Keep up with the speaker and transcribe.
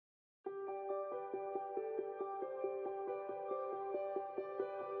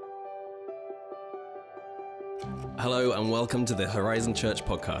Hello and welcome to the Horizon Church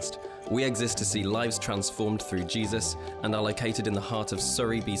podcast. We exist to see lives transformed through Jesus and are located in the heart of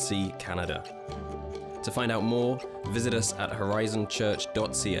Surrey, BC, Canada. To find out more, visit us at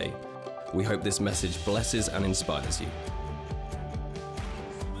horizonchurch.ca. We hope this message blesses and inspires you.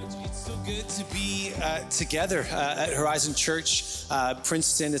 It's so good to be together at Horizon Church,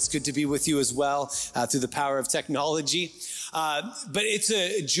 Princeton. It's good to be with you as well through the power of technology. But it's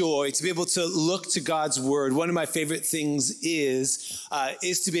a joy to be able to look to God's word. One of my favorite things is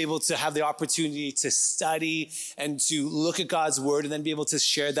to be able to have the opportunity to study and to look at God's word and then be able to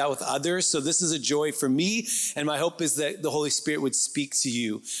share that with others. So this is a joy for me. And my hope is that the Holy Spirit would speak to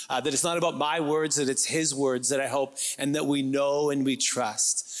you, that it's not about my words, that it's his words that I hope and that we know and we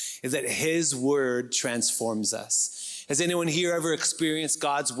trust, is that his word transforms us. Has anyone here ever experienced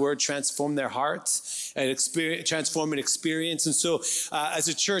God's word transform their hearts and transform an experience? And so as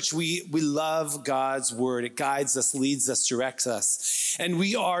a church, we love God's word. It guides us, leads us, directs us. And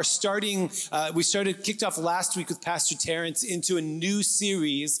we are kicked off last week with Pastor Terrence into a new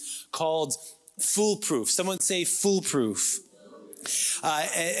series called Foolproof. Someone say Foolproof.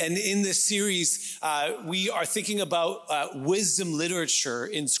 And in this series, we are thinking about wisdom literature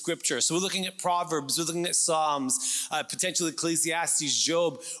in Scripture. So we're looking at Proverbs, we're looking at Psalms, potentially Ecclesiastes,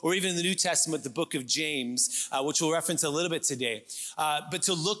 Job, or even in the New Testament, the book of James, which we'll reference a little bit today. But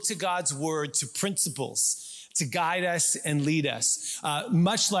to look to God's word, to principles, to guide us and lead us.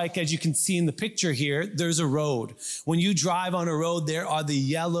 Much like, as you can see in the picture here, there's a road. When you drive on a road, there are the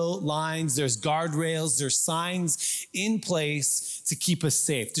yellow lines, there's guardrails, there's signs in place to keep us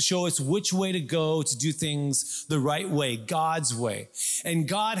safe, to show us which way to go, to do things the right way, God's way. And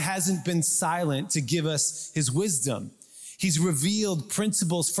God hasn't been silent to give us his wisdom. He's revealed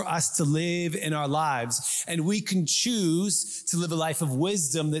principles for us to live in our lives, and we can choose to live a life of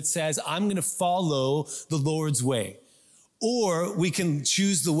wisdom that says, I'm going to follow the Lord's way. Or we can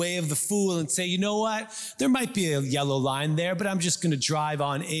choose the way of the fool and say, you know what? There might be a yellow line there, but I'm just going to drive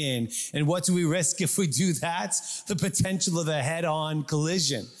on in. And what do we risk if we do that? The potential of a head-on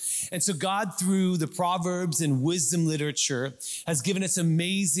collision. And so God, through the Proverbs and wisdom literature, has given us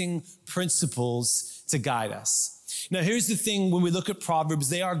amazing principles to guide us. Now, here's the thing. When we look at Proverbs,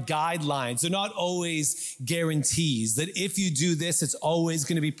 they are guidelines. They're not always guarantees that if you do this, it's always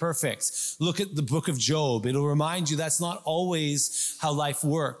going to be perfect. Look at the book of Job. It'll remind you that's not always how life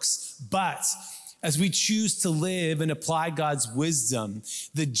works. But as we choose to live and apply God's wisdom,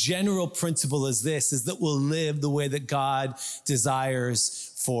 the general principle is this, is that we'll live the way that God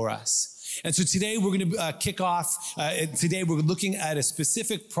desires for us. And so today we're going to kick off. Today we're looking at a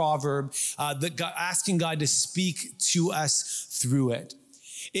specific proverb asking God to speak to us through it.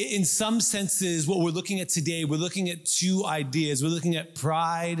 In some senses, what we're looking at today, we're looking at two ideas. We're looking at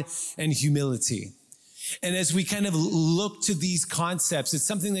pride and humility. And as we kind of look to these concepts, it's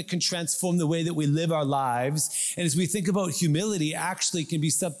something that can transform the way that we live our lives. And as we think about humility, actually can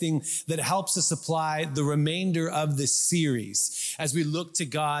be something that helps us apply the remainder of this series as we look to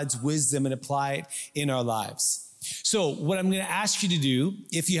God's wisdom and apply it in our lives. So what I'm going to ask you to do,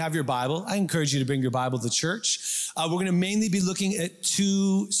 if you have your Bible, I encourage you to bring your Bible to church. We're going to mainly be looking at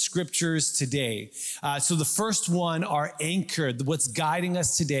two scriptures today. So the first one, our anchor, what's guiding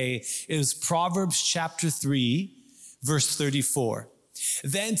us today is Proverbs chapter 3, verse 34.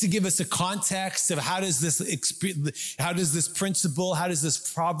 Then to give us a context of how does this principle, how does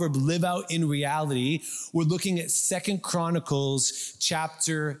this proverb live out in reality, we're looking at 2 Chronicles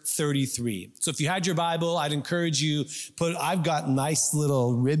chapter 33. So if you had your Bible, I'd encourage you, I've got nice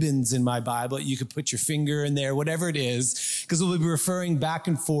little ribbons in my Bible. You could put your finger in there, whatever it is, because we'll be referring back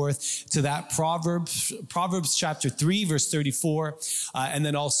and forth to that Proverbs chapter 3, verse 34, and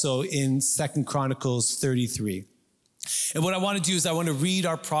then also in 2 Chronicles 33. And what I want to do is I want to read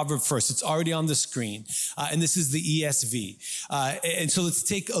our proverb first. It's already on the screen. And this is the ESV. And so let's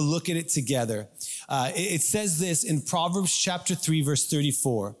take a look at it together. It says this in Proverbs chapter 3, verse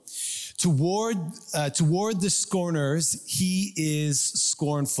 34. Toward the scorners, he is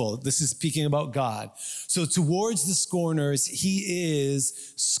scornful. This is speaking about God. So towards the scorners, he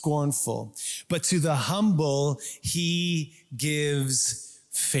is scornful. But to the humble, he gives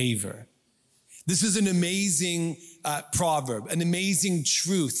favor. This is an amazing proverb, an amazing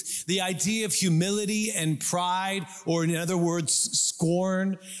truth. The idea of humility and pride, or in other words,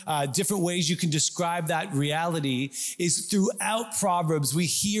 scorn, different ways you can describe that reality, is throughout Proverbs. We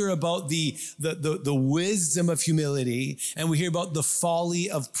hear about the wisdom of humility, and we hear about the folly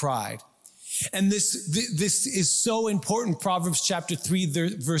of pride. And this is so important, Proverbs chapter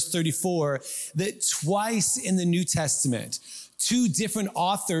 3, verse 34, that twice in the New Testament, two different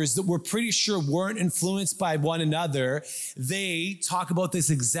authors that we're pretty sure weren't influenced by one another. They talk about this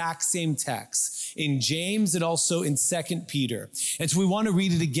exact same text in James and also in 2 Peter. And so we want to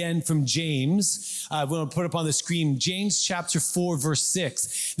read it again from James. We're going to put up on the screen, James chapter 4, verse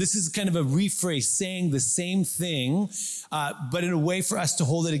 6. This is kind of a rephrase saying the same thing, but in a way for us to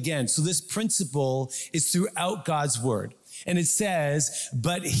hold it again. So this principle is throughout God's word. And it says,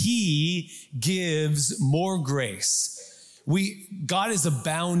 but he gives more grace. God is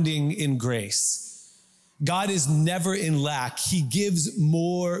abounding in grace. God is never in lack. He gives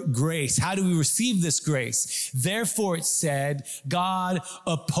more grace. How do we receive this grace? Therefore, it said, God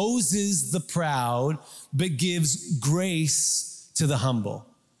opposes the proud, but gives grace to the humble.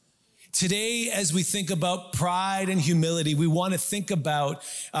 Today, as we think about pride and humility, we want to think about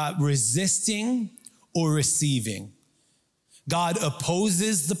resisting or receiving. God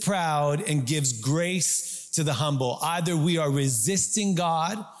opposes the proud and gives grace to the humble. Either we are resisting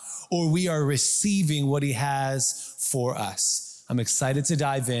God or we are receiving what he has for us. I'm excited to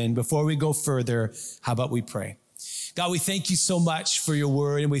dive in. Before we go further, how about we pray? God, we thank you so much for your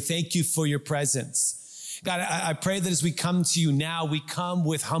word and we thank you for your presence. God, I pray that as we come to you now, we come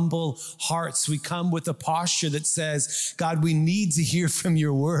with humble hearts. We come with a posture that says, God, we need to hear from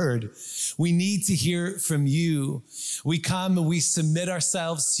your word. We need to hear from you. We come and we submit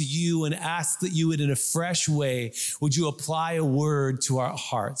ourselves to you and ask that you would, in a fresh way, would you apply a word to our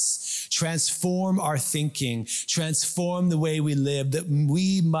hearts, transform our thinking, transform the way we live, that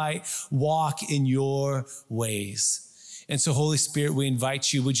we might walk in your ways. And so, Holy Spirit, we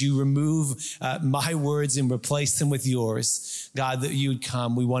invite you, would you remove my words and replace them with yours? God, that you would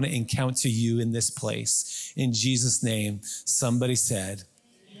come. We want to encounter you in this place. In Jesus' name, somebody said,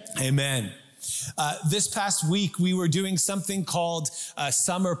 amen. This past week, we were doing something called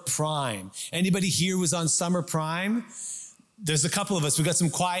Summer Prime. Anybody here was on Summer Prime? There's a couple of us. We got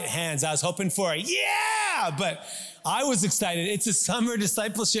some quiet hands. I was hoping for a yeah, but I was excited. It's a summer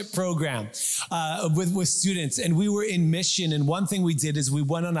discipleship program with students, and we were in mission. And one thing we did is we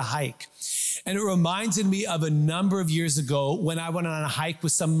went on a hike. And it reminded me of a number of years ago when I went on a hike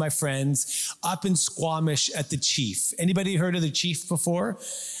with some of my friends up in Squamish at the Chief. Anybody heard of the Chief before?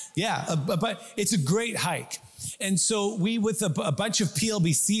 Yeah, but it's a great hike. And so we, with a bunch of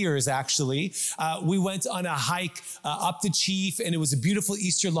PLBCers actually, we went on a hike up the Chief, and it was a beautiful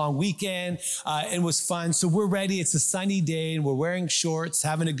Easter long weekend. It was fun. So we're ready. It's a sunny day and we're wearing shorts,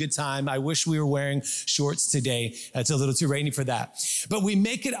 having a good time. I wish we were wearing shorts today. It's a little too rainy for that. But we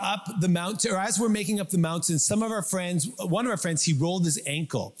make it up the mountain, or as we're making up the mountain, one of our friends, he rolled his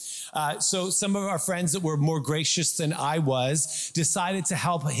ankle. So some of our friends that were more gracious than I was decided to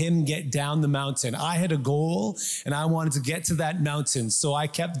help him get down the mountain. I had a goal and I wanted to get to that mountain. So I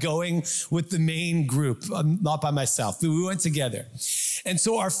kept going with the main group, not by myself. We went together. And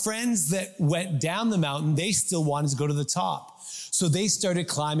so our friends that went down the mountain, they still wanted to go to the top. So they started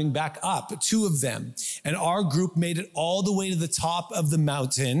climbing back up, two of them. And our group made it all the way to the top of the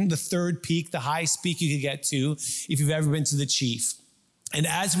mountain, the third peak, the highest peak you could get to if you've ever been to the Chief. And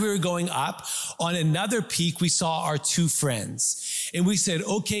as we were going up on another peak, we saw our two friends. And we said,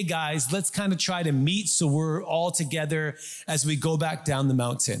 okay, guys, let's kind of try to meet so we're all together as we go back down the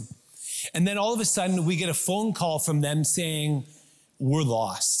mountain. And then all of a sudden, we get a phone call from them saying, we're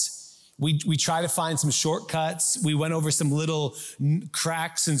lost. We try to find some shortcuts. We went over some little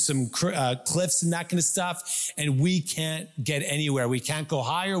cracks and some cliffs and that kind of stuff, and we can't get anywhere. We can't go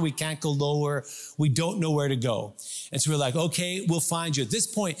higher. We can't go lower. We don't know where to go. And so we're like, okay, we'll find you. At this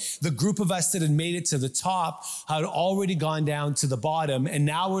point, the group of us that had made it to the top had already gone down to the bottom, and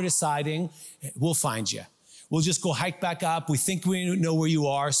now we're deciding, we'll find you. We'll just go hike back up. We think we know where you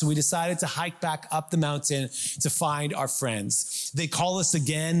are. So we decided to hike back up the mountain to find our friends. They call us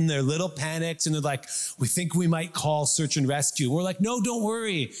again. They're a little panicked and they're like, we think we might call search and rescue. We're like, no, don't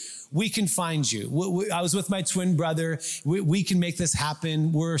worry. We can find you. I was with my twin brother. We can make this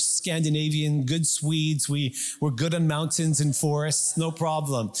happen. We're Scandinavian, good Swedes. We're good on mountains and forests, no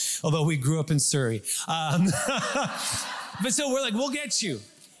problem. Although we grew up in Surrey. But so we're like, we'll get you.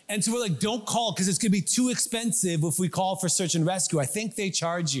 And so we're like, don't call because it's going to be too expensive if we call for search and rescue. I think they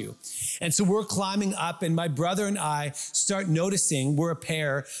charge you. And so we're climbing up, and my brother and I start noticing, we're a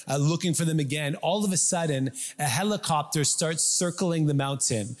pair looking for them again. All of a sudden, a helicopter starts circling the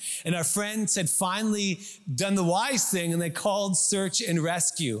mountain. And our friends had finally done the wise thing, and they called search and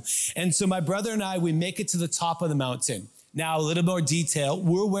rescue. And so my brother and I, we make it to the top of the mountain. Now, a little more detail.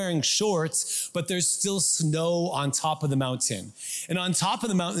 We're wearing shorts, but there's still snow on top of the mountain. And on top of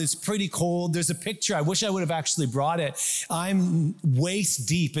the mountain, it's pretty cold. There's a picture. I wish I would have actually brought it. I'm waist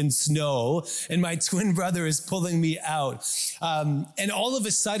deep in snow, and my twin brother is pulling me out. And all of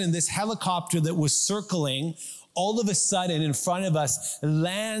a sudden, this helicopter that was circling, all of a sudden in front of us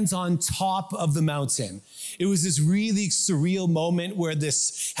lands on top of the mountain. It was this really surreal moment where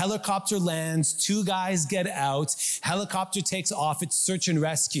this helicopter lands, two guys get out, helicopter takes off, it's search and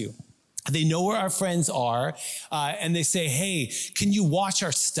rescue. They know where our friends are, and they say, hey, can you watch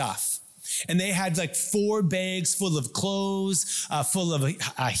our stuff? And they had like 4 bags full of clothes, full of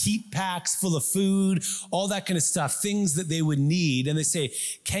heat packs, full of food, all that kind of stuff, things that they would need. And they say,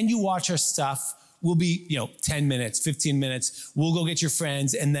 can you watch our stuff? We'll be, 10 minutes, 15 minutes. We'll go get your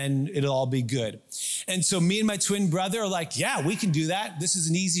friends and then it'll all be good. And so me and my twin brother are like, yeah, we can do that. This is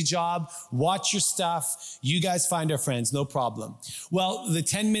an easy job. Watch your stuff. You guys find our friends, no problem. Well, the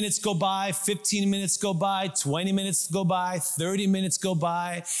 10 minutes go by, 15 minutes go by, 20 minutes go by, 30 minutes go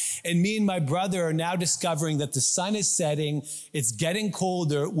by. And me and my brother are now discovering that the sun is setting. It's getting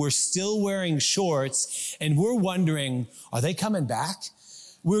colder. We're still wearing shorts and we're wondering, are they coming back?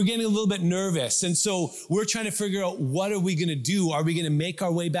 We're getting a little bit nervous. And so we're trying to figure out, what are we going to do? Are we going to make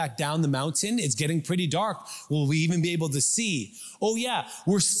our way back down the mountain? It's getting pretty dark. Will we even be able to see? Oh yeah,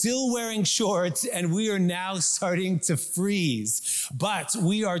 we're still wearing shorts and we are now starting to freeze. But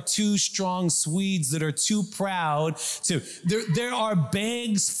we are 2 strong Swedes that are too proud to, there are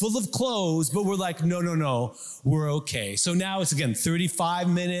bags full of clothes, but we're like, no, we're okay. So now it's again 35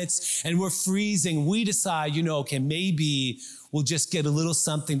 minutes and we're freezing. We decide, okay, maybe we'll just get a little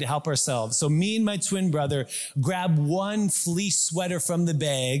something to help ourselves. So me and my twin brother grab 1 fleece sweater from the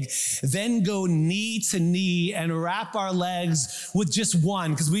bag, then go knee to knee and wrap our legs with just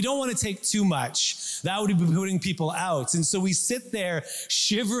 1, because we don't want to take too much. That would be putting people out. And so we sit there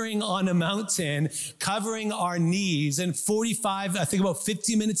shivering on a mountain, covering our knees, and about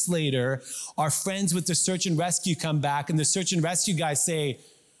 50 minutes later, our friends with the search and rescue come back, and the search and rescue guys say,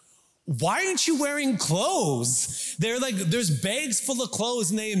 why aren't you wearing clothes? They're like, there's bags full of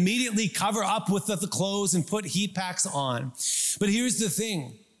clothes, and they immediately cover up with the clothes and put heat packs on. But here's the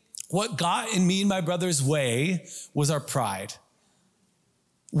thing. What got in me and my brother's way was our pride.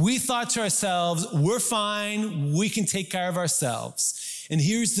 We thought to ourselves, we're fine. We can take care of ourselves. And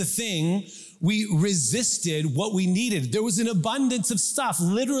here's the thing. We resisted what we needed. There was an abundance of stuff,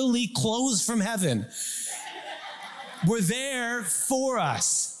 literally clothes from heaven, were there for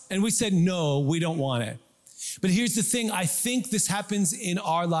us. And we said, no, we don't want it. But here's the thing. I think this happens in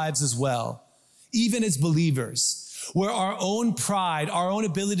our lives as well, even as believers, where our own pride, our own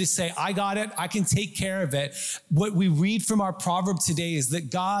ability to say, I got it, I can take care of it. What we read from our proverb today is that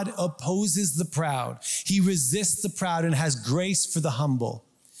God opposes the proud. He resists the proud and has grace for the humble.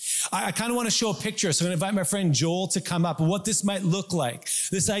 I kind of want to show a picture, so I'm going to invite my friend Joel to come up and what this might look like,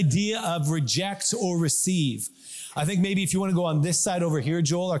 this idea of reject or receive. I think maybe if you want to go on this side over here,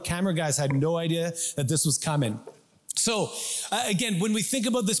 Joel, our camera guys had no idea that this was coming. So again, when we think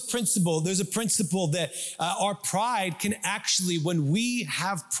about this principle, there's a principle that our pride can actually, when we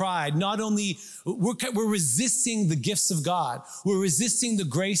have pride, not only we're resisting the gifts of God, we're resisting the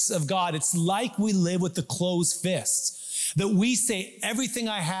grace of God. It's like we live with the closed fist, that we say, everything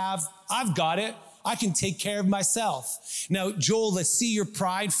I have, I've got it. I can take care of myself. Now, Joel, let's see your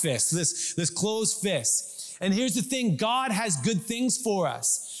pride fist, this closed fist. And here's the thing, God has good things for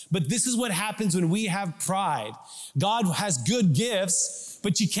us, but this is what happens when we have pride. God has good gifts,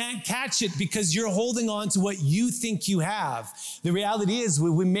 but you can't catch it because you're holding on to what you think you have. The reality is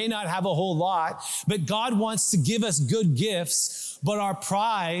we may not have a whole lot, but God wants to give us good gifts, but our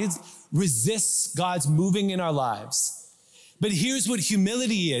pride resists God's moving in our lives. But here's what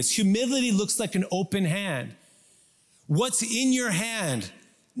humility is. Humility looks like an open hand. What's in your hand?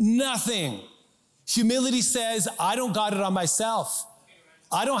 Nothing. Humility says, I don't got it on myself.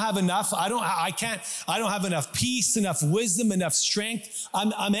 I don't have enough. I don't have enough peace, enough wisdom, enough strength.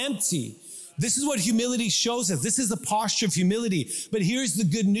 I'm empty. This is what humility shows us. This is the posture of humility. But here's the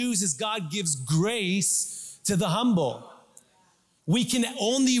good news is God gives grace to the humble. We can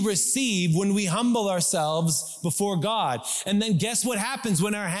only receive when we humble ourselves before God. And then guess what happens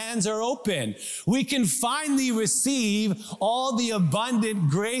when our hands are open? We can finally receive all the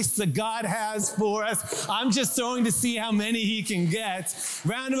abundant grace that God has for us. I'm just throwing to see how many he can get.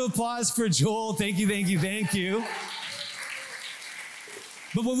 Round of applause for Joel. Thank you, thank you, thank you.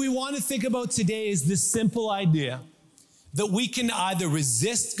 But what we want to think about today is this simple idea that we can either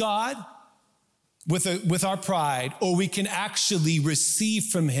resist God with our pride, or we can actually receive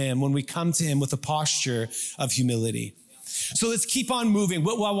from him when we come to him with a posture of humility. So let's keep on moving.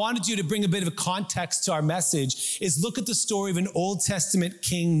 What I wanted you to bring a bit of a context to our message is look at the story of an Old Testament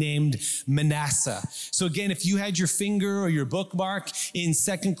king named Manasseh. So again, if you had your finger or your bookmark in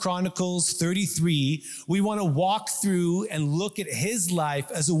 2 Chronicles 33, we want to walk through and look at his life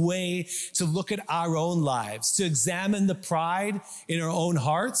as a way to look at our own lives, to examine the pride in our own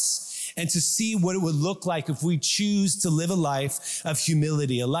hearts, and to see what it would look like if we choose to live a life of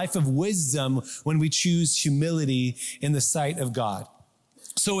humility, a life of wisdom when we choose humility in the sight of God.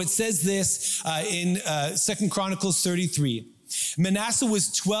 So it says this in 2 Chronicles 33. Manasseh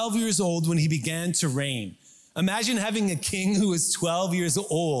was 12 years old when he began to reign. Imagine having a king who was 12 years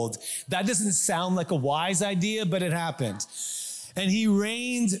old. That doesn't sound like a wise idea, but it happened. And he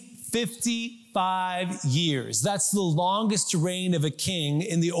reigned 55 years. That's the longest reign of a king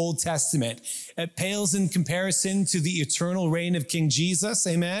in the Old Testament. It pales in comparison to the eternal reign of King Jesus,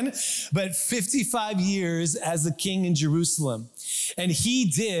 amen? But 55 years as the king in Jerusalem. And he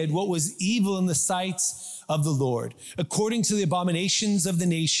did what was evil in the sight of the Lord, according to the abominations of the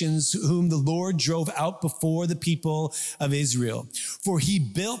nations whom the Lord drove out before the people of Israel. For he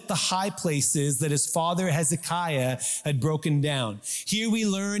built the high places that his father Hezekiah had broken down. Here we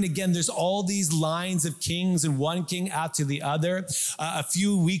learn, again, there's all these lines of kings and one king after the other. A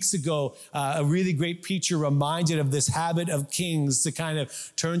few weeks ago, a really great preacher reminded of this habit of kings to kind of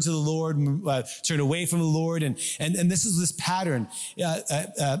turn to the Lord, turn away from the Lord. And this is this pattern.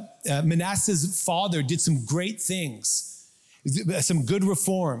 Manasseh's father did some great things, some good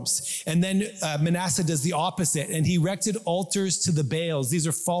reforms. And then Manasseh does the opposite, and he erected altars to the Baals. These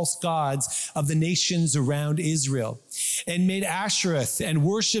are false gods of the nations around Israel, and made Ashereth and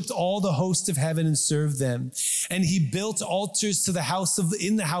worshiped all the host of heaven and served them. And he built altars to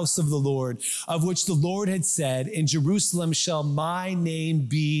in the house of the Lord, of which the Lord had said, in Jerusalem shall my name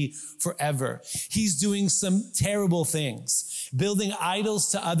be forever. He's doing some terrible things, building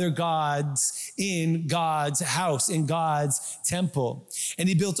idols to other gods in God's house, in God's temple. And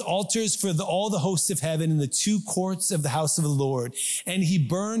he built altars for all the hosts of heaven in the two courts of the house of the Lord. And he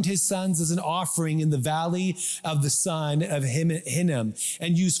burned his sons as an offering in the valley of the son of Hinnom,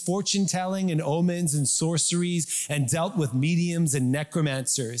 and used fortune telling and omens and sorceries, and dealt with mediums and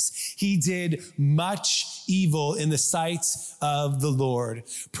necromancers. He did much evil in the sight of the Lord,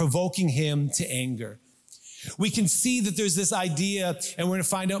 provoking him to anger. We can see that there's this idea, and we're going to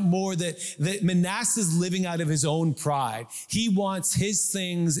find out more, that Manasseh's living out of his own pride. He wants his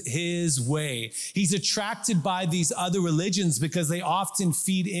things his way. He's attracted by these other religions because they often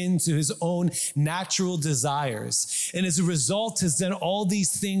feed into his own natural desires. And as a result, has done all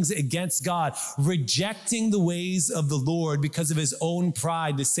these things against God, rejecting the ways of the Lord because of his own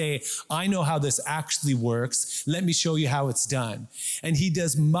pride to say, I know how this actually works. Let me show you how it's done. And he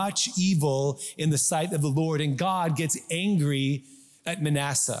does much evil in the sight of the Lord. And God gets angry at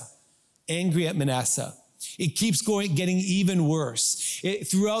Manasseh. It keeps getting even worse.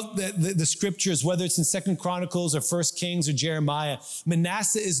 Throughout the scriptures, whether it's in 2 Chronicles or 1 Kings or Jeremiah,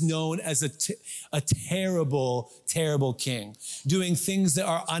 Manasseh is known as a terrible, terrible king, doing things that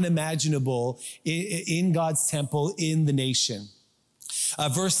are unimaginable in God's temple, in the nation.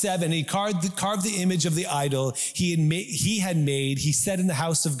 Verse 7, he carved the image of the idol he had made, he set in the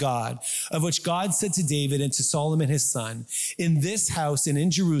house of God, of which God said to David and to Solomon his son, in this house and in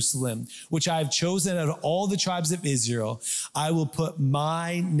Jerusalem, which I have chosen out of all the tribes of Israel, I will put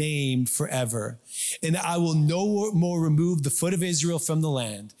my name forever. And I will no more remove the foot of Israel from the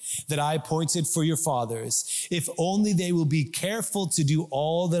land that I appointed for your fathers, if only they will be careful to do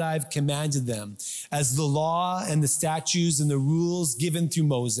all that I've commanded them, as the law and the statutes and the rules given through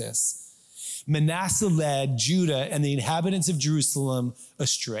Moses. Manasseh led Judah and the inhabitants of Jerusalem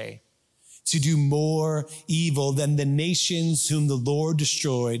astray, to do more evil than the nations whom the Lord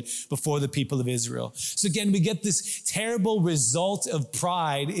destroyed before the people of Israel. So again, we get this terrible result of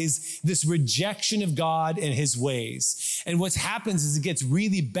pride, is this rejection of God and his ways. And what happens is it gets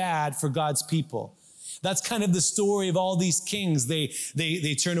really bad for God's people. That's kind of the story of all these kings.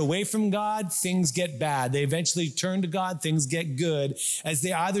 They turn away from God, things get bad. They eventually turn to God, things get good, as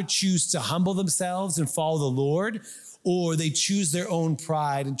they either choose to humble themselves and follow the Lord, or they choose their own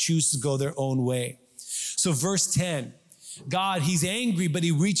pride and choose to go their own way. So verse 10, God, he's angry, but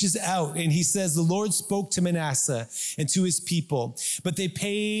he reaches out and he says, the Lord spoke to Manasseh and to his people, but they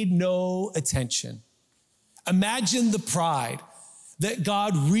paid no attention. Imagine the pride that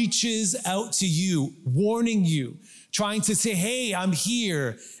God reaches out to you, warning you, trying to say, hey, I'm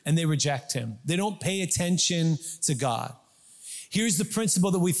here, and they reject him. They don't pay attention to God. Here's the principle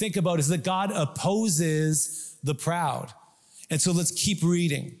that we think about, is that God opposes the proud. And so let's keep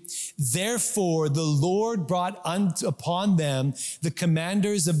reading. Therefore, the Lord brought upon them the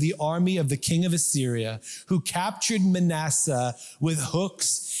commanders of the army of the king of Assyria, who captured Manasseh with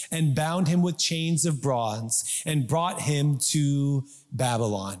hooks and bound him with chains of bronze and brought him to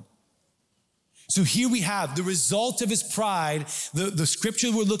Babylon. So here we have the result of his pride. The scripture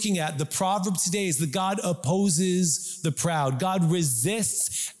we're looking at, the proverb today, is that God opposes the proud. God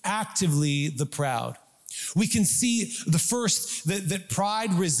resists actively the proud. We can see the first, that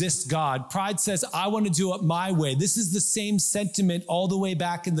pride resists God. Pride says, I want to do it my way. This is the same sentiment all the way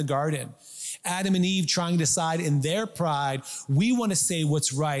back in the garden. Adam and Eve trying to decide in their pride, we want to say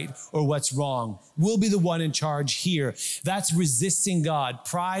what's right or what's wrong. We'll be the one in charge here. That's resisting God.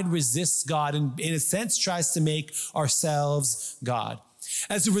 Pride resists God and in a sense tries to make ourselves God.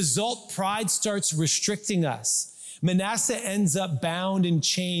 As a result, pride starts restricting us. Manasseh ends up bound in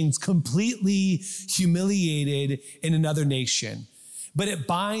chains, completely humiliated in another nation. But it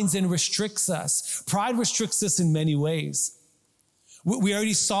binds and restricts us. Pride restricts us in many ways. We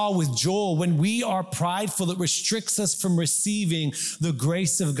already saw with Joel, when we are prideful, it restricts us from receiving the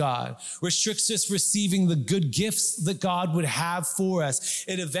grace of God, restricts us receiving the good gifts that God would have for us.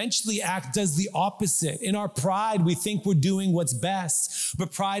 It eventually does the opposite. In our pride, we think we're doing what's best,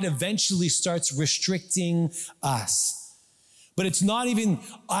 but pride eventually starts restricting us. But it's not even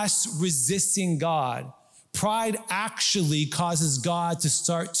us resisting God. Pride actually causes God to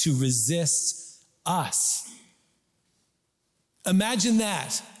start to resist us. Imagine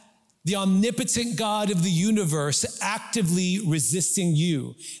that. The omnipotent God of the universe actively resisting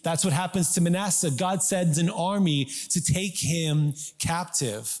you. That's what happens to Manasseh. God sends an army to take him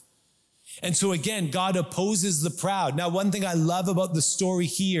captive. And so again, God opposes the proud. Now, one thing I love about the story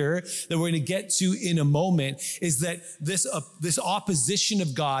here that we're going to get to in a moment is that this opposition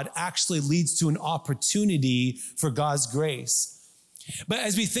of God actually leads to an opportunity for God's grace. But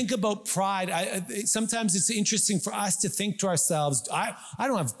as we think about pride, sometimes it's interesting for us to think to ourselves, I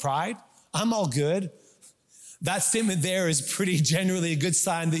don't have pride. I'm all good. That statement there is pretty generally a good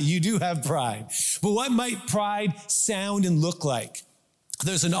sign that you do have pride. But what might pride sound and look like?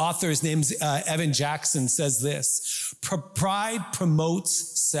 There's an author, his name's Evan Jackson, says this: pride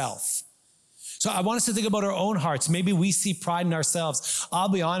promotes self. So I want us to think about our own hearts. Maybe we see pride in ourselves. I'll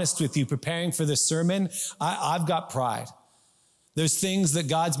be honest with you, preparing for this sermon, I've got pride. There's things that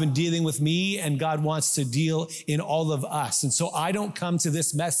God's been dealing with me and God wants to deal in all of us. And so I don't come to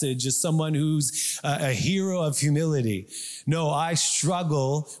this message as someone who's a hero of humility. No, I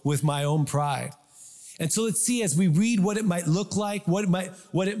struggle with my own pride. And so let's see, as we read what it might look like, what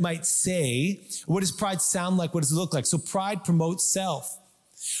it might say, what does pride sound like? What does it look like? So pride promotes self.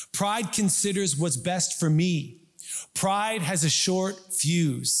 Pride considers what's best for me. Pride has a short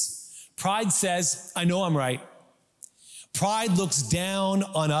fuse. Pride says, I know I'm right. Pride looks down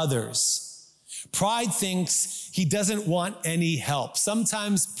on others. Pride thinks he doesn't want any help.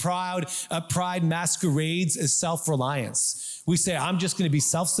 Sometimes pride masquerades as self-reliance. We say, I'm just going to be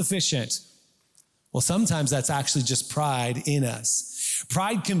self-sufficient. Well, sometimes that's actually just pride in us.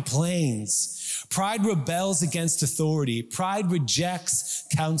 Pride complains. Pride rebels against authority. Pride rejects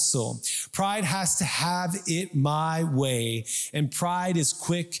counsel. Pride has to have it my way. And pride is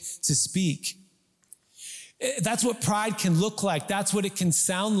quick to speak. That's what pride can look like. That's what it can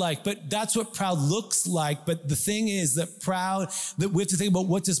sound like, but that's what proud looks like. But the thing is that we have to think about,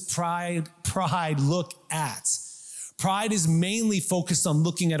 what does pride look at? Pride is mainly focused on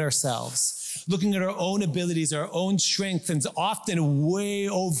looking at ourselves, looking at our own abilities, our own strength, and often way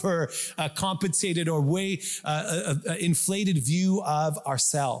over compensated or way inflated view of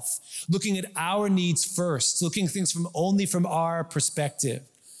ourselves, looking at our needs first, looking at things only from our perspective.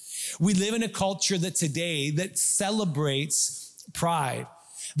 We live in a culture that celebrates pride,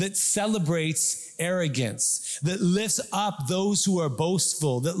 that celebrates arrogance, that lifts up those who are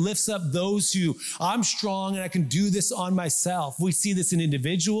boastful, that lifts up those who, I'm strong and I can do this on myself. We see this in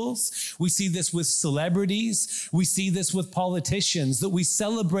individuals. We see this with celebrities. We see this with politicians, that we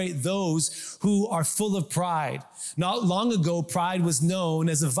celebrate those who are full of pride. Not long ago, pride was known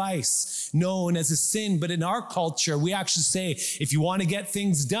as a vice, known as a sin. But in our culture, we actually say, if you want to get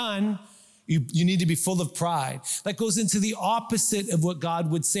things done, you need to be full of pride. That goes into the opposite of what God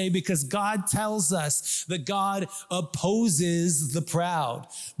would say, because God tells us that God opposes the proud.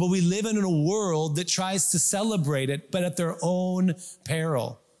 But we live in a world that tries to celebrate it, but at their own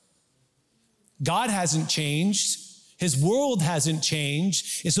peril. God hasn't changed. His world hasn't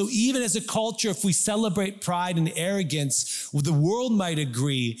changed. And so even as a culture, if we celebrate pride and arrogance, the world might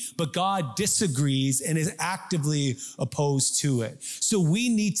agree, but God disagrees and is actively opposed to it. So we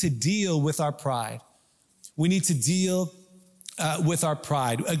need to deal with our pride. We need to deal with our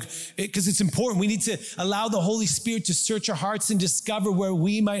pride, because it's important. We need to allow the Holy Spirit to search our hearts and discover where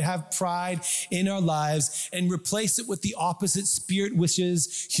we might have pride in our lives and replace it with the opposite spirit, which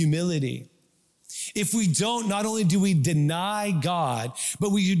is humility. If we don't, not only do we deny God,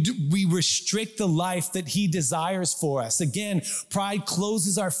 but we restrict the life that he desires for us. Again, pride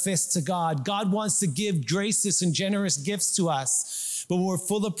closes our fists to God. God wants to give gracious and generous gifts to us, but when we're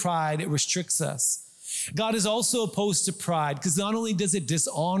full of pride, it restricts us. God is also opposed to pride because not only does it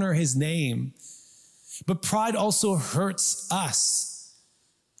dishonor his name, but pride also hurts us.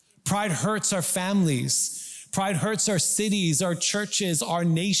 Pride hurts our families. Pride hurts our cities, our churches, our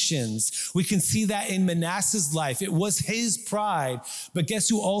nations. We can see that in Manasseh's life. It was his pride, but guess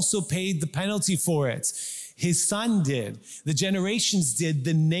who also paid the penalty for it? His son did. The generations did.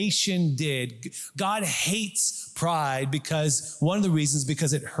 The nation did. God hates pride because one of the reasons,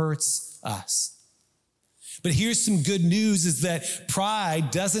 because it hurts us. But here's some good news is that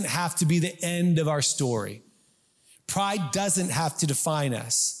pride doesn't have to be the end of our story. Pride doesn't have to define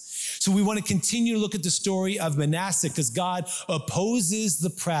us. So we want to continue to look at the story of Manasseh because God opposes the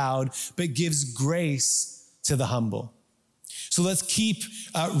proud, but gives grace to the humble. So let's keep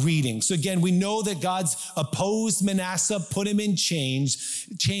reading. So again, we know that God's opposed Manasseh, put him in chains,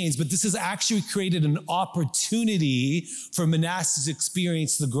 but this has actually created an opportunity for Manasseh to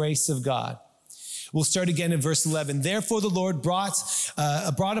experience the grace of God. We'll start again in verse 11. Therefore, the Lord brought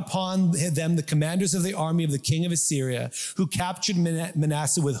upon them the commanders of the army of the king of Assyria, who captured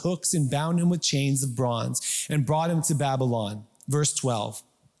Manasseh with hooks and bound him with chains of bronze and brought him to Babylon. Verse 12.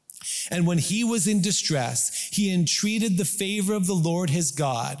 And when he was in distress, he entreated the favor of the Lord his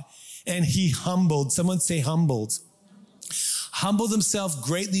God, and he humbled. Someone say humbled. Humbled himself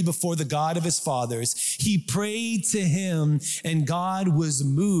greatly before the God of his fathers. He prayed to him, and God was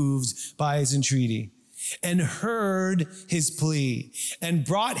moved by his entreaty and heard his plea and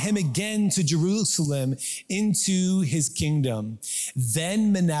brought him again to Jerusalem into his kingdom.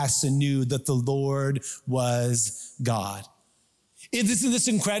 Then Manasseh knew that the Lord was God. Isn't this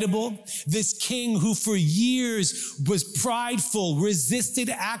incredible? This king who for years was prideful, resisted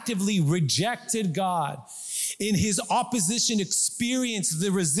actively, rejected God. In his opposition, experienced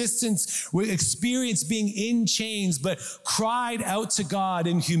the resistance, experienced being in chains, but cried out to God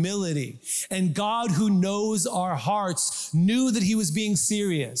in humility. And God, who knows our hearts, knew that he was being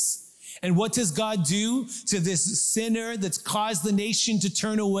serious. And what does God do to this sinner that's caused the nation to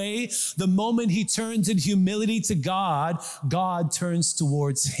turn away? The moment he turns in humility to God, God turns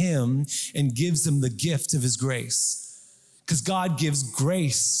towards him and gives him the gift of his grace. Because God gives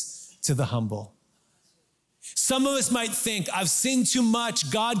grace to the humble. Some of us might think, I've sinned too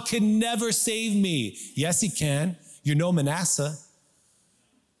much. God can never save me. Yes, he can. You're no Manasseh.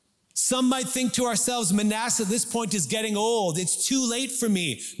 Some might think to ourselves, Manasseh at this point is getting old. It's too late for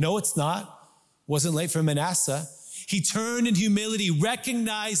me. No, it's not. Wasn't late for Manasseh. He turned in humility,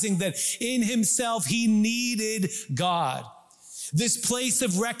 recognizing that in himself he needed God. This place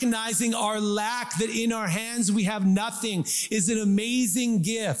of recognizing our lack, that in our hands we have nothing, is an amazing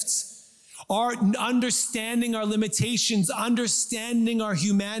gift. Our understanding our limitations, understanding our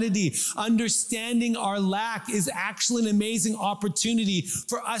humanity, understanding our lack is actually an amazing opportunity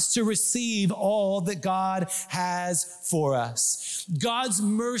for us to receive all that God has for us. God's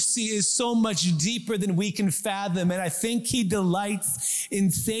mercy is so much deeper than we can fathom, and I think he delights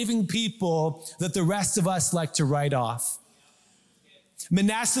in saving people that the rest of us like to write off.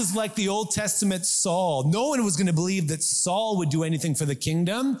 Manasseh's like the Old Testament Saul. No one was going to believe that Saul would do anything for the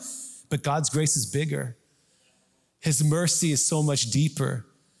kingdom. But God's grace is bigger. His mercy is so much deeper.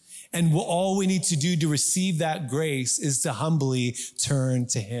 And all we need to do to receive that grace is to humbly turn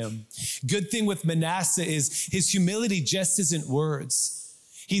to him. Good thing with Manasseh is his humility just isn't words.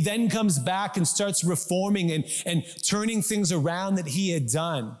 He then comes back and starts reforming and turning things around that he had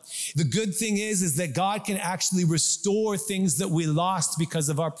done. The good thing is that God can actually restore things that we lost because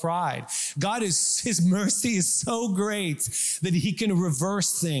of our pride. His mercy is so great that he can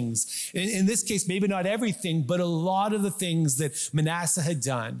reverse things. In this case, maybe not everything, but a lot of the things that Manasseh had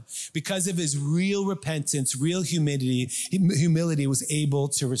done because of his real repentance, real humility was able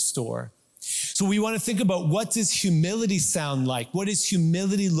to restore. So we want to think about, what does humility sound like? What does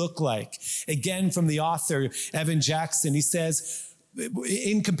humility look like? Again, from the author, Evan Jackson, he says,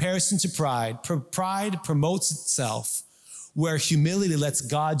 in comparison to pride promotes itself where humility lets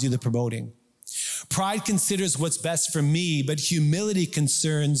God do the promoting. Pride considers what's best for me, but humility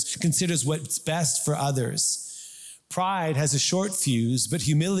considers what's best for others. Pride has a short fuse, but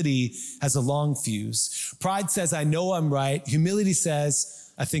humility has a long fuse. Pride says, I know I'm right. Humility says,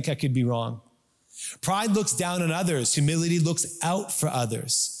 I think I could be wrong. Pride looks down on others. Humility looks out for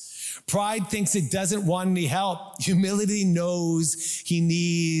others. Pride thinks it doesn't want any help. Humility knows he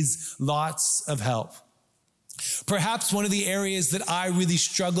needs lots of help. Perhaps one of the areas that I really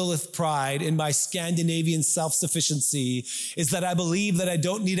struggle with pride in my Scandinavian self-sufficiency is that I believe that I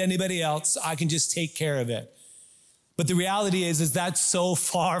don't need anybody else. I can just take care of it. But the reality is that's so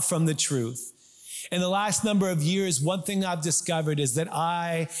far from the truth. In the last number of years, one thing I've discovered is that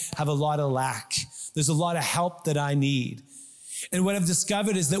I have a lot of lack. There's a lot of help that I need. And what I've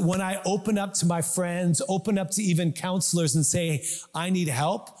discovered is that when I open up to my friends, open up to even counselors and say, I need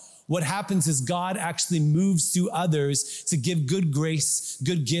help, what happens is God actually moves through others to give good grace,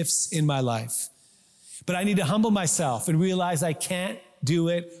 good gifts in my life. But I need to humble myself and realize I can't do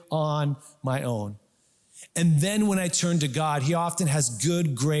it on my own. And then when I turn to God, he often has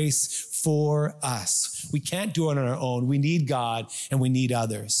good grace for us. We can't do it on our own. We need God and we need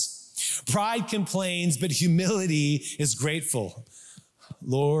others. Pride complains, but humility is grateful.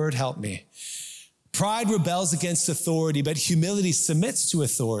 Lord, help me. Pride rebels against authority, but humility submits to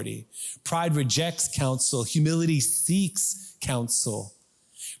authority. Pride rejects counsel. Humility seeks counsel.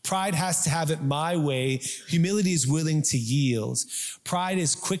 Pride has to have it my way. Humility is willing to yield. Pride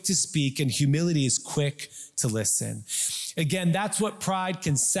is quick to speak, and humility is quick to listen. Again, that's what pride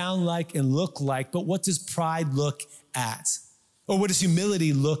can sound like and look like, but what does pride look at? Or what does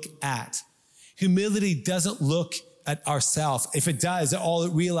humility look at? Humility doesn't look at ourselves. If it does, all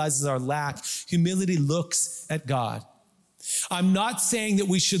it realizes is our lack. Humility looks at God. I'm not saying that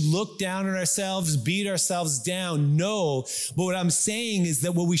we should look down on ourselves, beat ourselves down. No, but what I'm saying is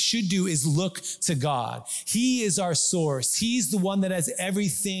that what we should do is look to God. He is our source. He's the one that has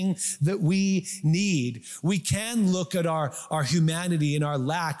everything that we need. We can look at our humanity and our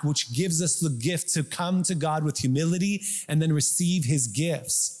lack, which gives us the gift to come to God with humility and then receive his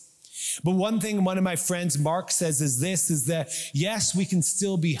gifts. But one thing one of my friends, Mark, says is that yes, we can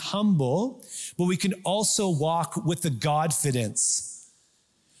still be humble, but we can also walk with the Godfidence.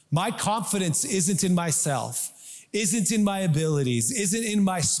 My confidence isn't in myself, isn't in my abilities, isn't in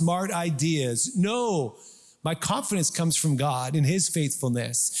my smart ideas. No, my confidence comes from God and his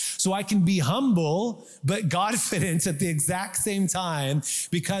faithfulness. So I can be humble, but Godfident at the exact same time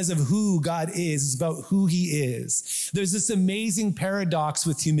because of who God is. It's about who he is. There's this amazing paradox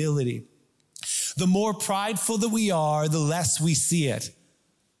with humility. The more prideful that we are, the less we see it.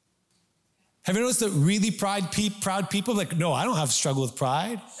 Have you noticed that really proud people, like, no, I don't have to struggle with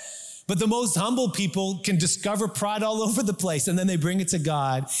pride. But the most humble people can discover pride all over the place, and then they bring it to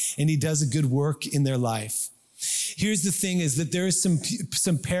God, and he does a good work in their life. Here's the thing is that there is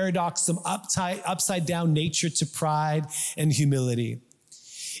some paradox, some upside down nature to pride and humility.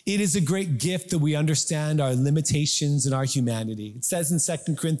 It is a great gift that we understand our limitations and our humanity. It says in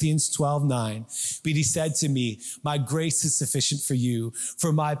 2 Corinthians 12:9, but he said to me, my grace is sufficient for you,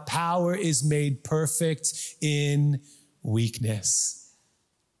 for my power is made perfect in weakness.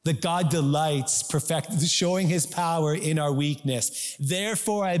 That God delights showing his power in our weakness.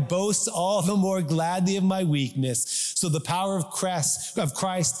 Therefore, I boast all the more gladly of my weakness, so the power of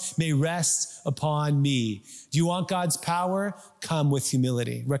Christ may rest upon me. Do you want God's power? Come with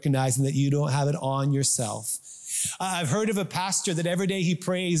humility, recognizing that you don't have it on yourself. I've heard of a pastor that every day he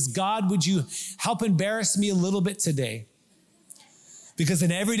prays, God, would you help embarrass me a little bit today? Because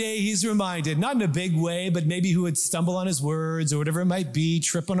then every day he's reminded, not in a big way, but maybe he would stumble on his words or whatever it might be,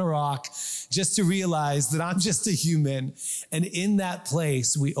 trip on a rock, just to realize that I'm just a human. And in that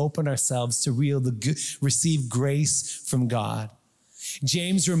place, we open ourselves to receive grace from God.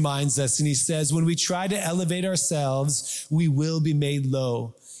 James reminds us, and he says, when we try to elevate ourselves, we will be made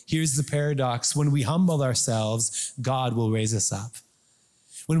low. Here's the paradox. When we humble ourselves, God will raise us up.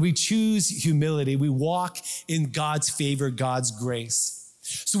 When we choose humility, we walk in God's favor, God's grace.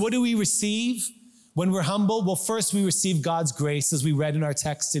 So what do we receive when we're humble? Well, first we receive God's grace, as we read in our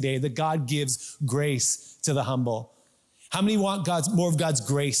text today, that God gives grace to the humble. How many want more of God's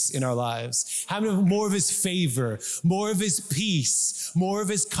grace in our lives? How many more of his favor, more of his peace, more of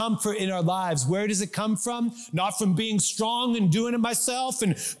his comfort in our lives? Where does it come from? Not from being strong and doing it myself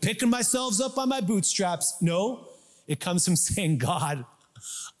and picking myself up on my bootstraps. No, it comes from saying, God,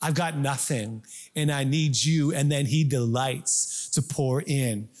 I've got nothing and I need you. And then he delights to pour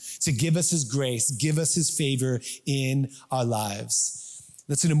in, to give us his grace, give us his favor in our lives.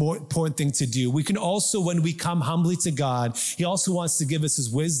 That's an important thing to do. We can also, when we come humbly to God, he also wants to give us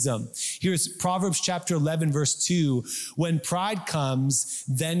his wisdom. Here's Proverbs chapter 11, verse 2. When pride comes,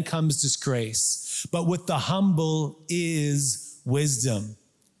 then comes disgrace. But with the humble is wisdom.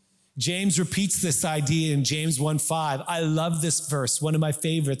 James repeats this idea in James 1:5. I love this verse, one of my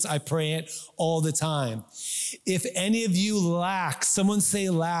favorites. I pray it all the time. If any of you lacks, someone say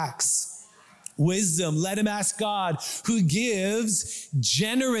lacks, wisdom, let him ask God, who gives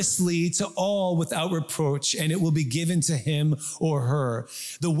generously to all without reproach, and it will be given to him or her.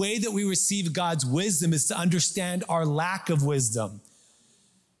 The way that we receive God's wisdom is to understand our lack of wisdom.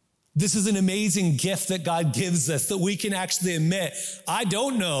 This is an amazing gift that God gives us, that we can actually admit, I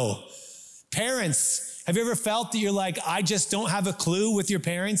don't know. Parents, have you ever felt that you're like, I just don't have a clue with your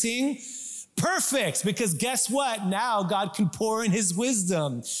parenting? Perfect, because guess what? Now God can pour in his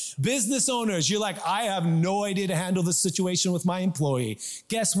wisdom. Business owners, you're like, I have no idea to handle this situation with my employee.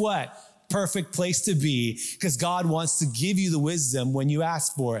 Guess what? Perfect place to be, because God wants to give you the wisdom when you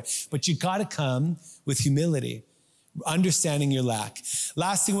ask for it. But you got to come with humility, understanding your lack.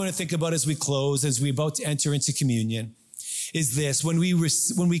 Last thing I want to think about as we close, as we're about to enter into communion, is this. When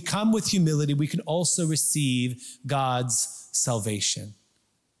we come with humility, we can also receive God's salvation.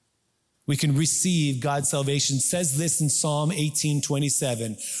 We can receive God's salvation. It says this in Psalm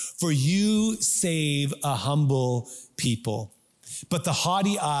 18:27, for you save a humble people, but the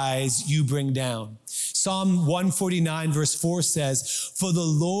haughty eyes you bring down. Psalm 149 verse 4 says, for the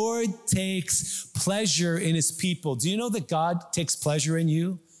Lord takes pleasure in his people. Do you know that God takes pleasure in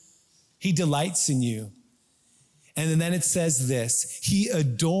you? He delights in you. And then it says this, he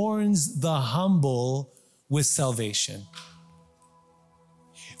adorns the humble with salvation.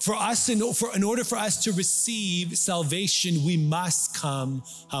 For us, in order for us to receive salvation, we must come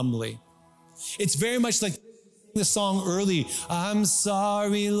humbly. It's very much like the song early, I'm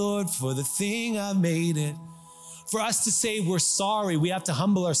sorry, Lord, for the thing I've made it. For us to say we're sorry, we have to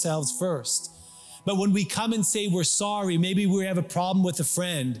humble ourselves first. But when we come and say we're sorry, maybe we have a problem with a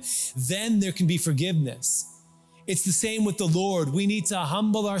friend, then there can be forgiveness. It's the same with the Lord. We need to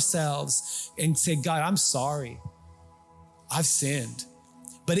humble ourselves and say, God, I'm sorry. I've sinned.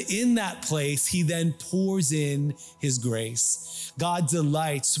 But in that place, he then pours in his grace. God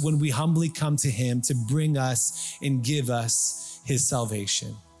delights when we humbly come to him to bring us and give us his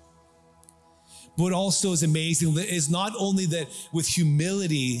salvation. What also is amazing is not only that with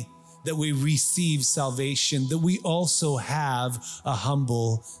humility that we receive salvation, that we also have a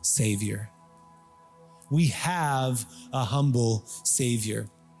humble Savior. We have a humble Savior.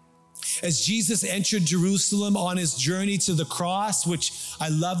 As Jesus entered Jerusalem on his journey to the cross, which I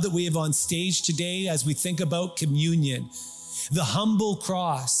love that we have on stage today as we think about communion, the humble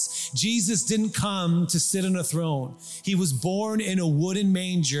cross. Jesus didn't come to sit on a throne. He was born in a wooden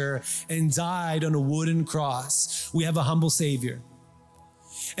manger and died on a wooden cross. We have a humble Savior.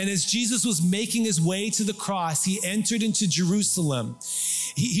 And as Jesus was making his way to the cross, he entered into Jerusalem.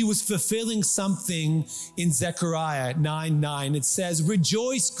 He was fulfilling something in Zechariah 9:9. It says,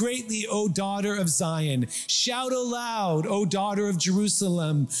 rejoice greatly, O daughter of Zion. Shout aloud, O daughter of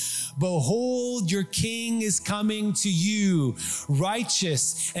Jerusalem. Behold, your king is coming to you.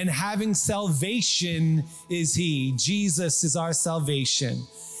 Righteous and having salvation is he. Jesus is our salvation.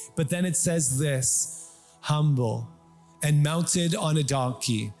 But then it says this, humble and mounted on a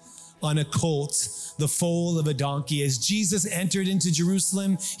donkey, on a colt, the foal of a donkey. As Jesus entered into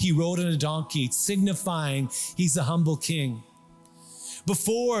Jerusalem, he rode on a donkey, signifying he's a humble king.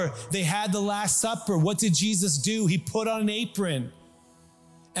 Before they had the Last Supper, what did Jesus do? He put on an apron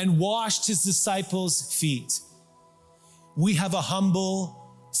and washed his disciples' feet. We have a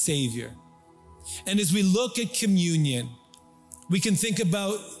humble Savior. And as we look at communion, we can think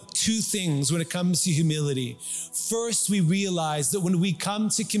about two things when it comes to humility. First, we realize that when we come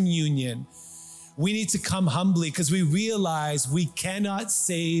to communion, we need to come humbly because we realize we cannot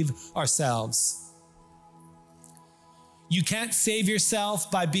save ourselves. You can't save yourself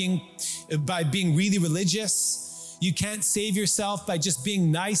by being really religious. You can't save yourself by just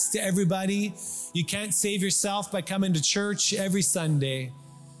being nice to everybody. You can't save yourself by coming to church every Sunday.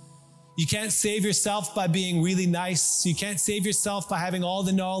 You can't save yourself by being really nice. You can't save yourself by having all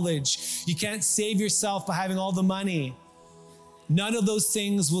the knowledge. You can't save yourself by having all the money. None of those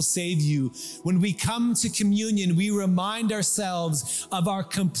things will save you. When we come to communion, we remind ourselves of our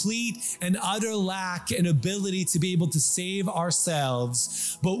complete and utter lack and ability to be able to save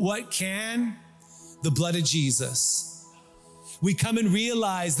ourselves. But what can? The blood of Jesus. We come and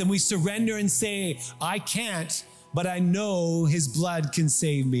realize that we surrender and say, I can't, but I know his blood can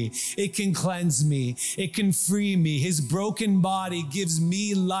save me. It can cleanse me. It can free me. His broken body gives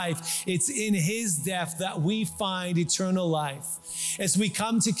me life. It's in his death that we find eternal life. As we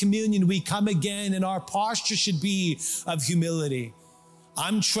come to communion, we come again, and our posture should be of humility.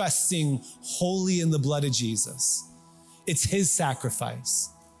 I'm trusting wholly in the blood of Jesus. It's his sacrifice.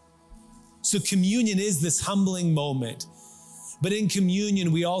 So communion is this humbling moment. But in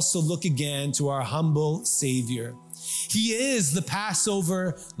communion, we also look again to our humble Savior. He is the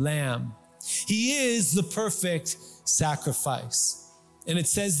Passover lamb. He is the perfect sacrifice. And it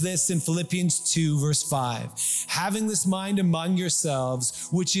says this in Philippians 2, verse 5, having this mind among yourselves,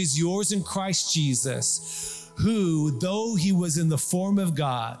 which is yours in Christ Jesus, who, though he was in the form of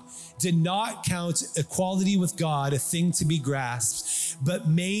God, did not count equality with God a thing to be grasped, but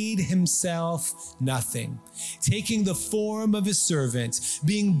made himself nothing, taking the form of a servant,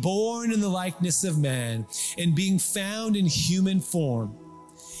 being born in the likeness of man, and being found in human form.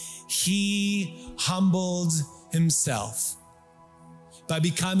 He humbled himself by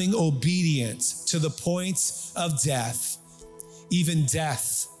becoming obedient to the point of death, even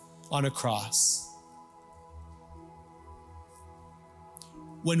death on a cross.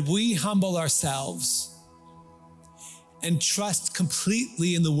 When we humble ourselves and trust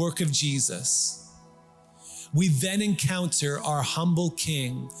completely in the work of Jesus, we then encounter our humble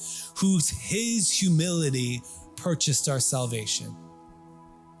King, his humility purchased our salvation.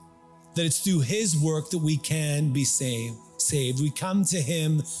 That it's through his work that we can be saved. We come to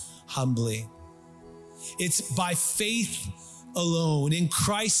him humbly. It's by faith alone, in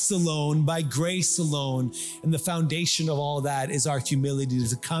Christ alone, by grace alone. And the foundation of all that is our humility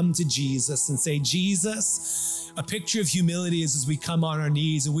to come to Jesus and say, Jesus, a picture of humility is as we come on our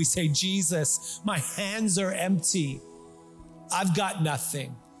knees and we say, Jesus, my hands are empty. I've got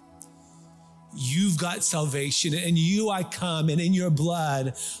nothing. You've got salvation, and you I come, and in your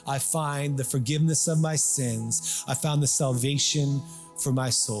blood I find the forgiveness of my sins. I found the salvation for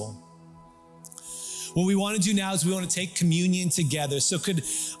my soul. What we want to do now is we want to take communion together. So could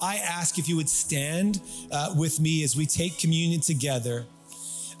I ask if you would stand with me as we take communion together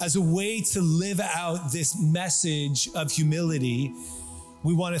as a way to live out this message of humility.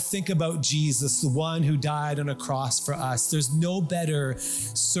 We want to think about Jesus, the one who died on a cross for us. There's no better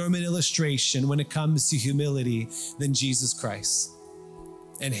sermon illustration when it comes to humility than Jesus Christ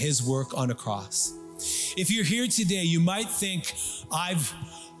and his work on a cross. If you're here today, you might think, I'm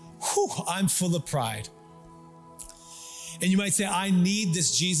full of pride. And you might say, I need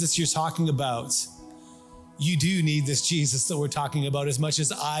this Jesus you're talking about. You do need this Jesus that we're talking about as much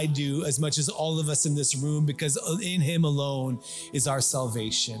as I do, as much as all of us in this room, because in him alone is our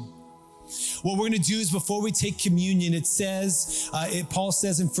salvation. What we're going to do is before we take communion, it says, Paul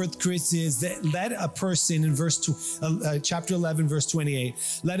says in 1 Corinthians that let a person in chapter 11, verse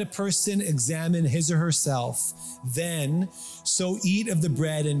 28, let a person examine his or herself, then so eat of the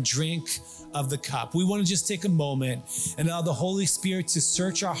bread and drink of the cup. We want to just take a moment and allow the Holy Spirit to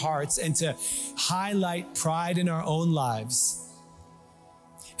search our hearts and to highlight pride in our own lives.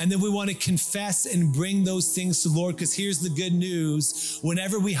 And then we want to confess and bring those things to the Lord, because here's the good news.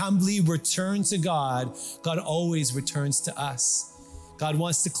 Whenever we humbly return to God, God always returns to us. God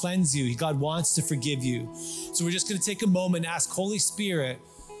wants to cleanse you. God wants to forgive you. So we're just going to take a moment and ask, Holy Spirit,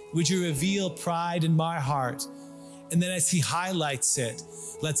 would you reveal pride in my heart? And then as he highlights it,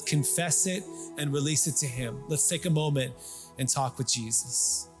 let's confess it and release it to him. Let's take a moment and talk with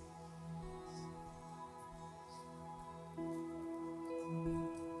Jesus.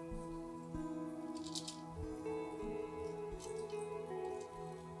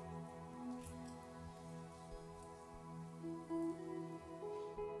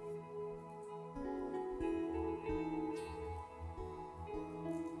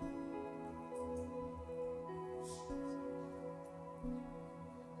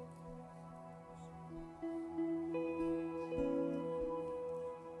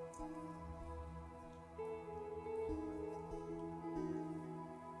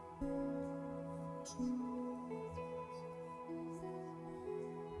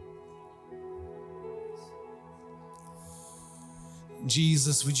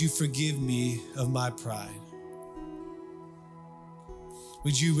 Jesus, would you forgive me of my pride?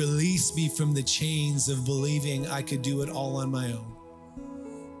 Would you release me from the chains of believing I could do it all on my own?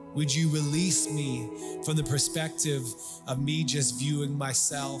 Would you release me from the perspective of me just viewing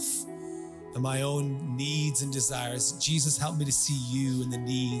myself and my own needs and desires? Jesus, help me to see you and the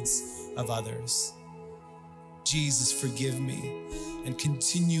needs of others. Jesus, forgive me and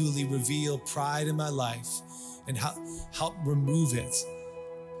continually reveal pride in my life and help remove it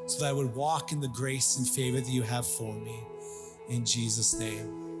so that I would walk in the grace and favor that you have for me. In Jesus'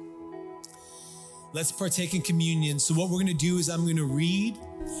 name. Let's partake in communion. So what we're going to do is I'm going to read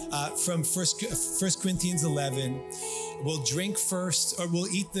from 1 Corinthians 11. We'll drink first, or we'll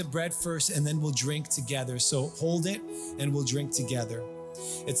eat the bread first, and then we'll drink together. So hold it and we'll drink together.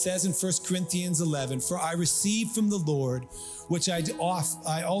 It says in 1 Corinthians 11, "For I received from the Lord, which I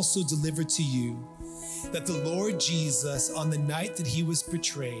also delivered to you, that the Lord Jesus, on the night that he was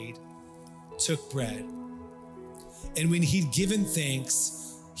betrayed, took bread. And when he'd given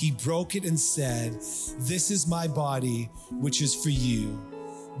thanks, he broke it and said, 'This is my body, which is for you.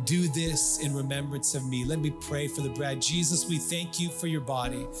 Do this in remembrance of me.'" Let me pray for the bread. Jesus, we thank you for your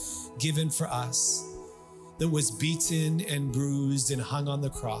body given for us, that was beaten and bruised and hung on the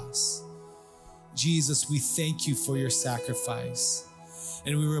cross. Jesus, we thank you for your sacrifice.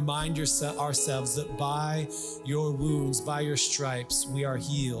 And we remind ourselves that by your wounds, by your stripes, we are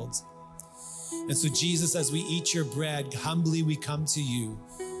healed. And so, Jesus, as we eat your bread, humbly we come to you.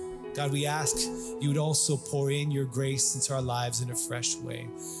 God, we ask you would also pour in your grace into our lives in a fresh way.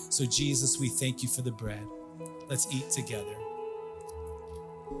 So, Jesus, we thank you for the bread. Let's eat together.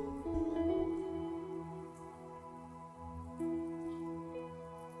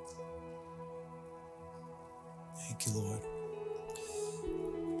 Thank you, Lord.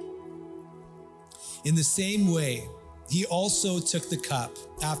 In the same way, he also took the cup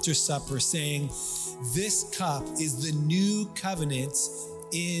after supper, saying, "This cup is the new covenant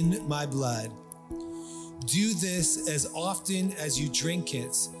in my blood. Do this as often as you drink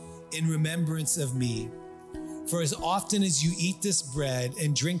it in remembrance of me. For as often as you eat this bread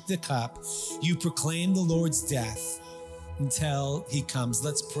and drink the cup, you proclaim the Lord's death until he comes."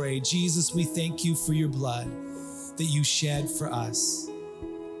 Let's pray. Jesus, we thank you for your blood that you shed for us.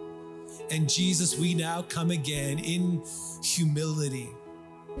 And Jesus, we now come again in humility,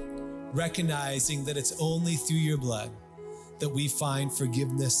 recognizing that it's only through your blood that we find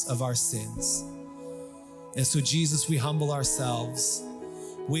forgiveness of our sins. And so, Jesus, we humble ourselves.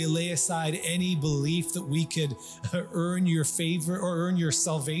 We lay aside any belief that we could earn your favor or earn your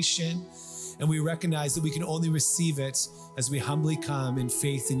salvation. And we recognize that we can only receive it as we humbly come in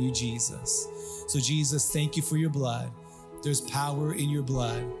faith in you, Jesus. So, Jesus, thank you for your blood. There's power in your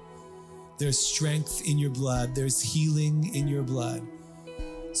blood. There's strength in your blood. There's healing in your blood.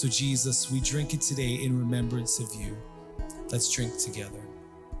 So, Jesus, we drink it today in remembrance of you. Let's drink together.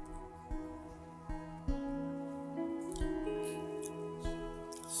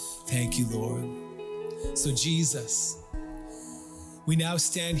 Thank you, Lord. So, Jesus, we now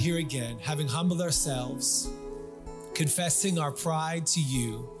stand here again, having humbled ourselves, confessing our pride to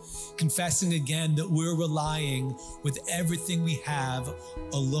you, confessing again that we're relying with everything we have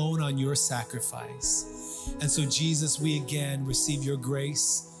alone on your sacrifice. And so, Jesus, we again receive your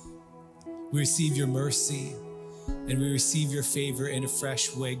grace, we receive your mercy, and we receive your favor in a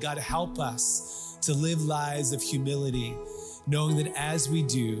fresh way. God, help us to live lives of humility, knowing that as we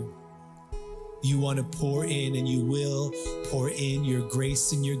do, you want to pour in and you will pour in your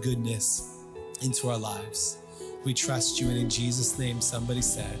grace and your goodness into our lives. We trust you, and in Jesus' name, somebody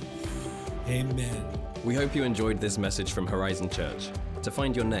said, amen. We hope you enjoyed this message from Horizon Church. To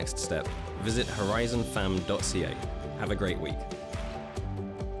find your next step, visit horizonfam.ca. Have a great week.